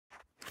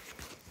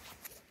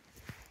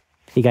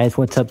Hey guys,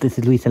 what's up? This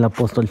is Luis el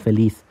Apóstol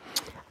Feliz.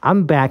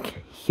 I'm back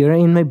here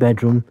in my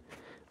bedroom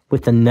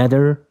with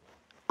another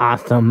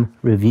awesome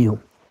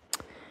review.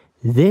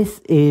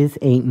 This is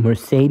a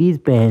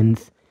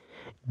Mercedes-Benz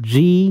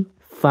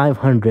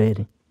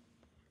G500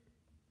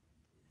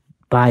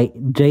 by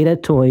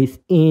Jada Toys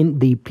in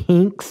the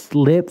Pink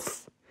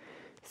Slips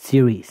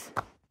series.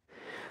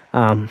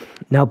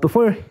 Now,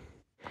 before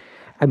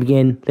I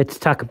begin, let's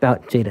talk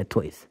about Jada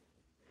Toys.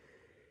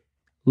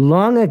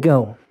 Long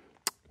ago,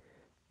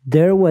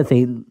 there was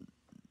a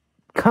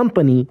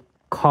company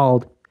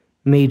called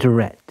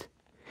Majorette.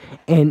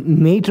 And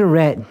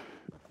Majorette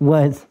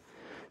was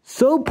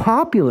so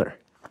popular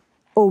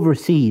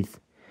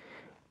overseas,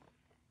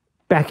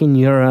 back in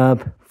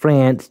Europe,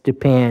 France,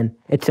 Japan,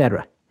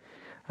 etc.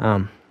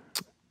 Now,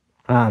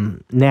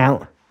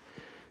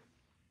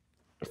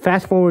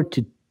 fast forward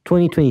to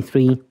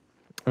 2023.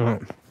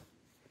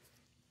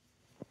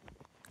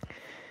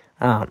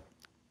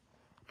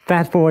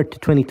 Fast forward to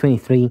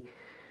 2023.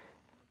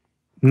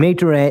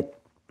 Majorette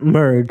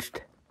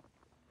merged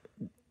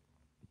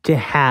to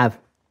have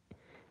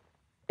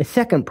a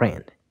second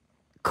brand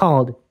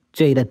called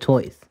Jada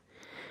Toys.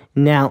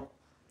 Now,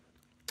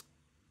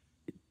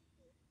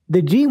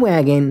 the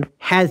G-Wagon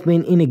has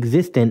been in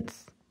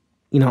existence,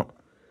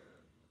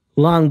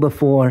 long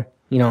before,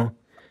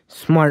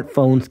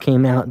 smartphones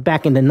came out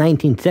back in the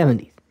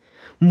 1970s,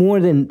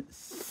 more than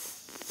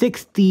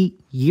 60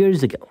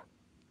 years ago.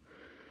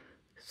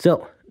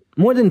 So,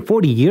 more than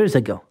 40 years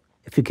ago,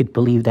 if you could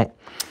believe that.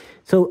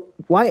 So,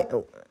 why,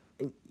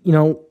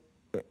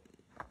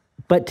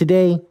 but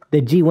today,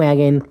 the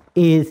G-Wagon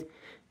is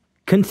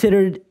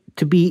considered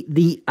to be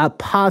the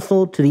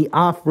apostle to the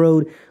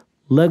off-road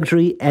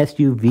luxury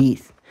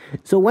SUVs.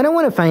 So what I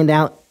want to find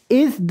out,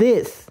 is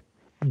this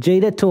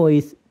Jada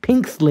Toys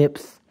Pink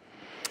Slips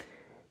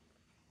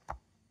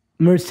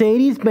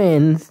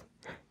Mercedes-Benz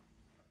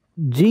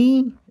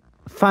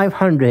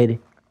G500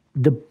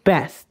 the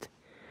best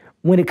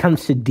when it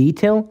comes to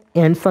detail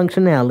and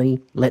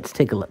functionality? Let's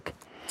take a look.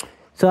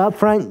 So up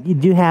front, you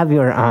do have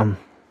your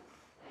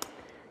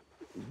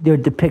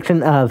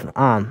depiction of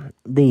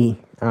the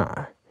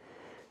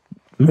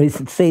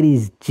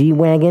Mercedes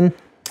G-Wagon.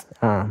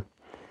 I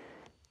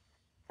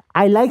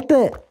like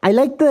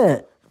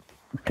the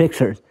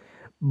pictures,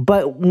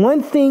 but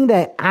one thing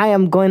that I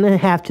am going to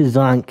have to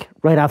zonk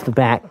right off the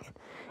bat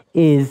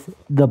is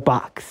the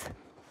box.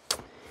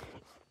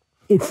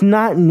 It's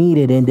not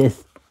needed in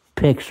this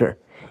picture,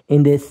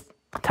 in this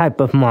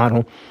type of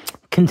model,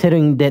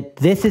 considering that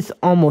this is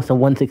almost a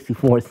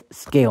 1/64th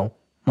scale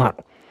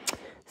model.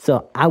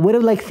 So I would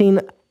have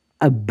seen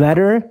a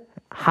better,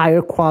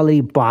 higher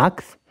quality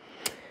box,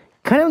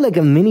 kind of like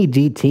a mini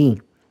GT,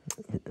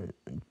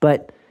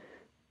 but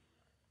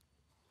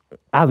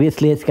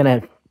obviously it's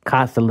gonna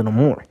cost a little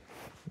more.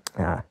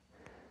 Gotta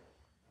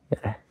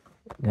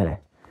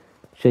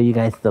show you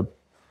guys the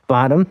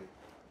bottom.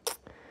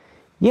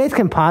 You guys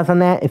can pause on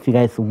that if you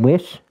guys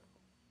wish.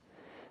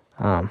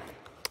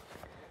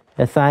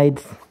 The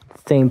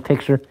same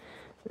picture.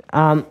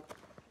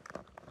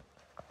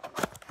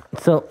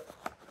 So,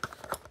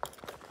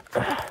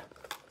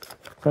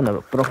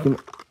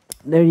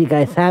 there you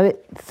guys have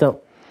it.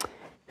 So,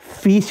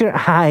 feast your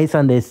eyes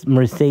on this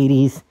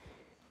Mercedes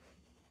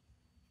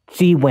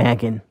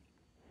G-Wagon.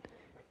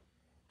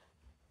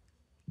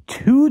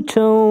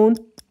 Two-tone.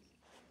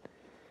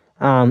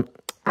 I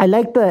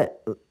like the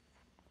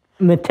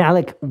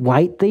metallic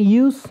white they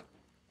use.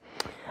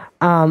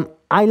 I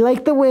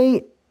like the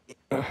way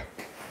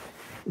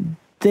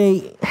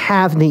they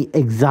have the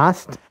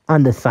exhaust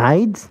on the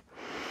sides.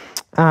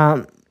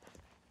 What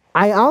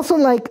I also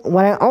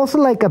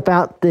like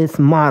about this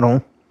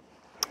model,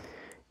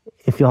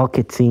 if y'all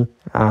could see,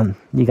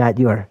 you got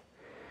your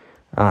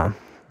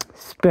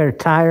spare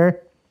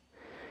tire,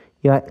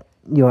 you got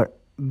your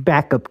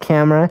backup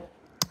camera,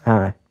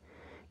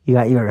 you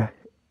got your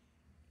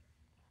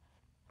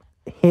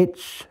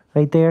hitch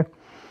right there.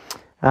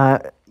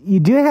 You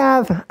do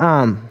have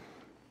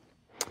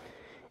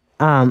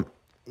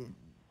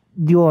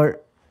your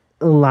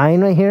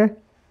line right here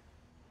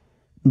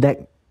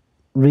that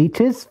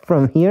reaches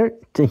from here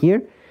to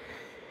here.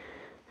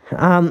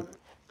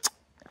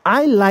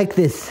 I like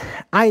this.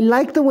 I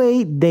like the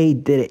way they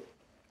did it.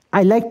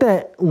 I like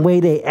the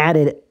way they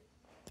added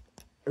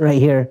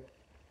right here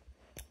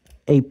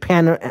a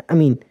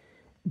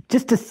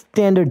just a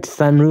standard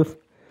sunroof.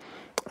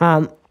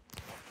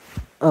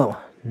 Oh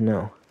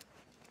no.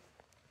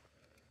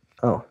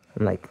 Oh,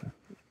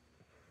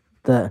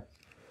 the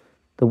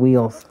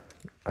wheels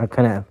are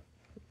kind of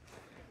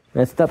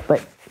messed up,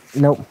 but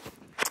nope.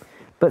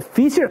 But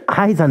feast your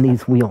eyes on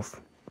these wheels.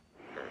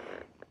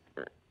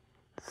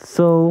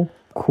 So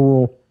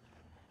cool.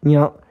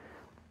 Kind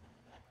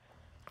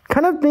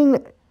of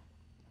being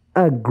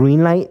a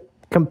green light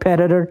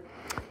competitor.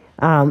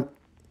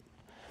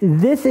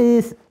 This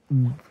is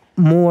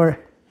more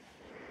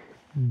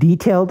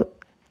detailed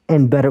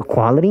and better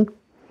quality.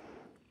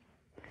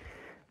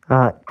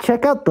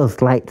 Check out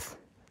those lights.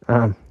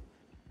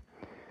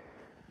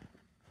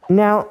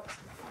 Now,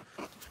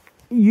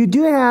 you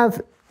do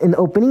have an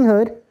opening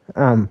hood.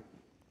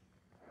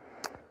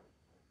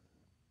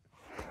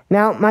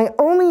 Now, my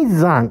only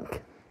zonk,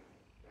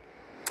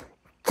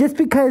 just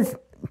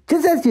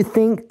as you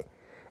think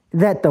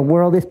that the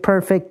world is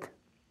perfect,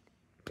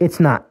 it's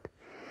not.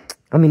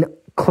 I mean,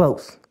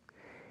 close.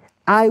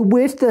 I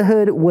wish the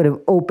hood would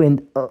have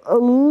opened a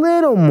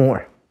little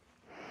more.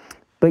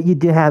 But you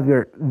do have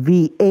your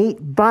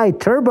V8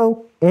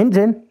 bi-turbo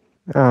engine.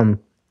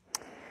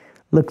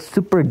 Looks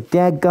super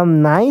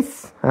daggum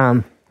nice.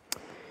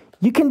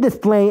 You can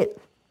display it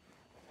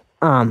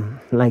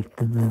like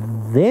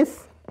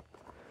this.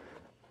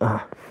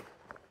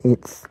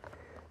 It's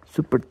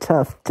super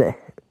tough to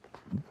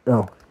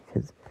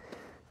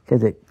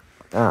because it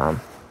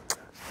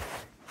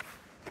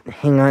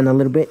hang on a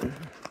little bit.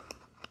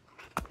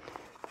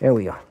 There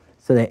we go.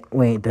 So that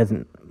way it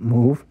doesn't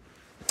move.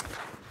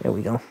 There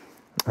we go.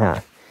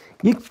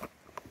 You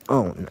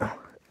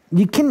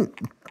can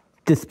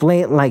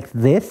display it like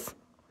this,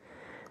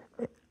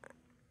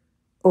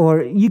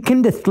 or you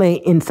can display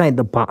it inside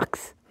the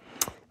box,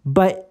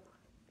 but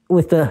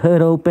with the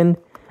hood open.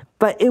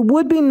 But it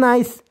would be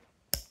nice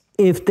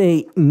if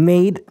they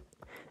made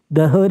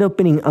the hood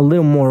opening a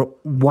little more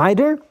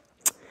wider,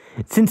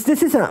 since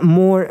this is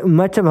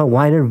much of a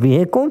wider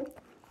vehicle.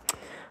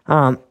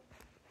 I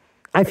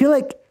feel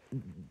like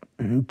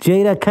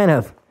Jada kind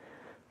of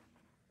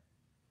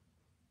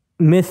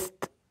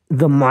missed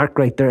the mark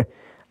right there.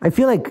 I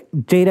feel like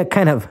Jada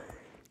kind of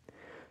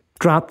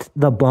dropped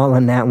the ball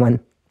on that one.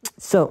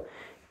 So,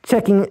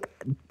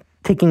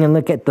 taking a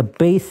look at the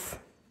base.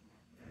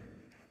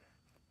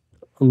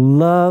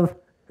 Love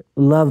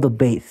the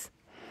base.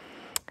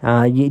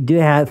 You do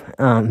have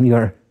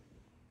your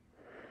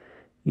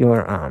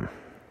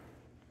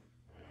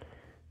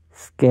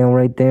scale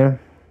right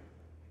there.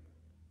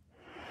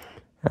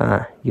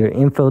 Your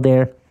info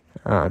there.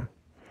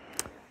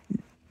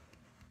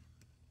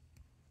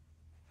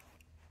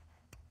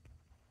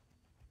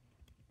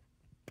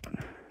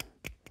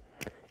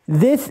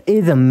 This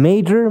is a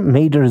major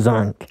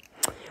zonk.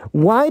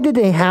 Why did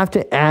they have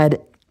to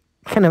add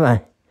kind of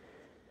a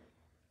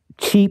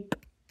cheap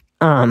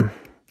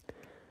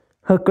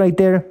hook right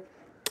there?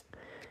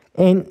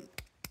 And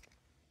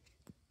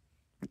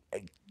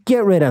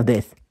get rid of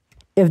this.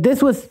 If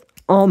this was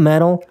all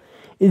metal,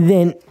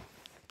 then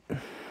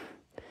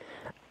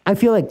I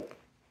feel like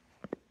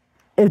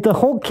if the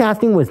whole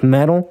casting was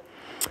metal,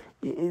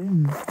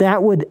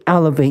 that would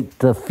elevate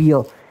the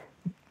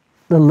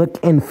look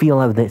and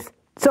feel of this.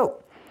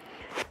 So,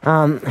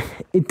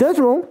 it does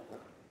roll.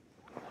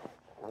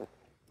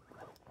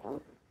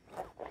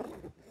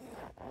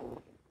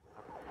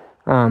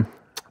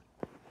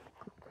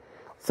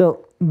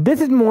 So this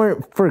is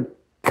more for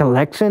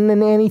collection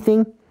than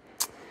anything.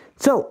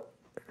 So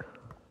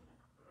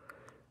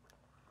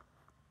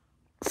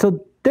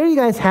there you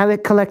guys have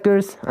it,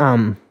 collectors.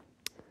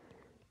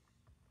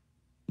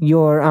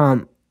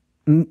 Your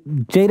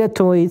Jada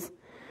Toys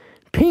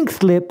pink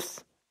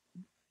slips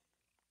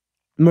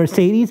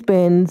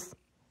Mercedes-Benz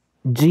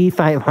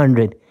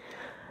G500.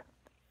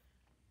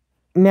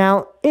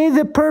 Now, is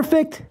it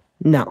perfect?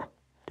 No,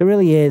 there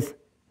really is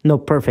no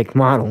perfect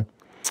model.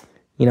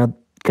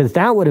 Because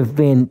that would have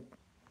been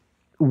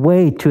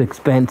way too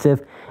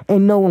expensive,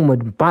 and no one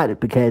would buy it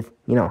because,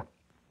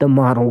 the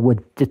model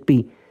would just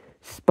be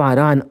spot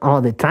on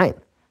all the time.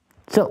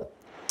 So,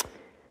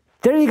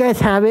 there you guys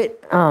have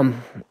it.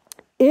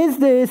 Is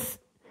this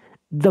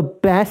the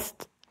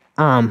best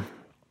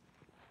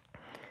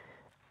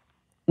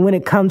when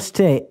it comes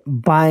to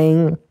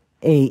buying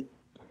a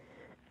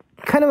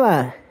kind of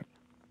a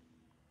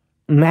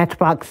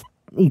Matchbox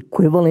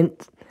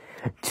equivalent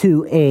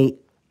to a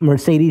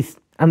Mercedes?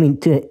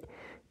 To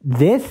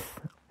this,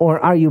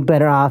 or are you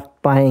better off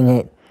buying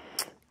it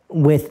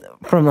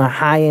from a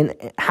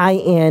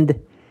high-end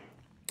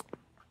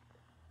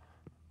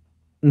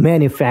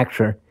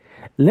manufacturer?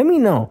 Let me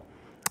know,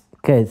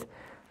 because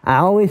I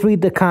always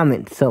read the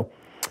comments. So,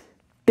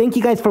 thank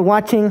you guys for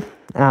watching.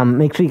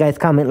 Make sure you guys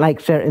comment, like,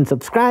 share, and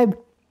subscribe.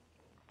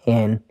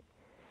 And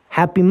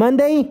happy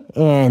Monday.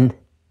 And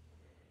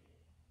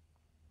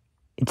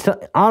it's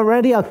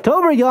already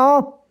October,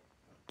 y'all.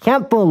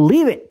 Can't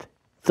believe it.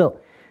 So,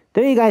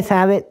 there you guys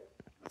have it.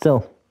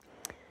 So,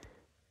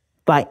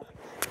 bye.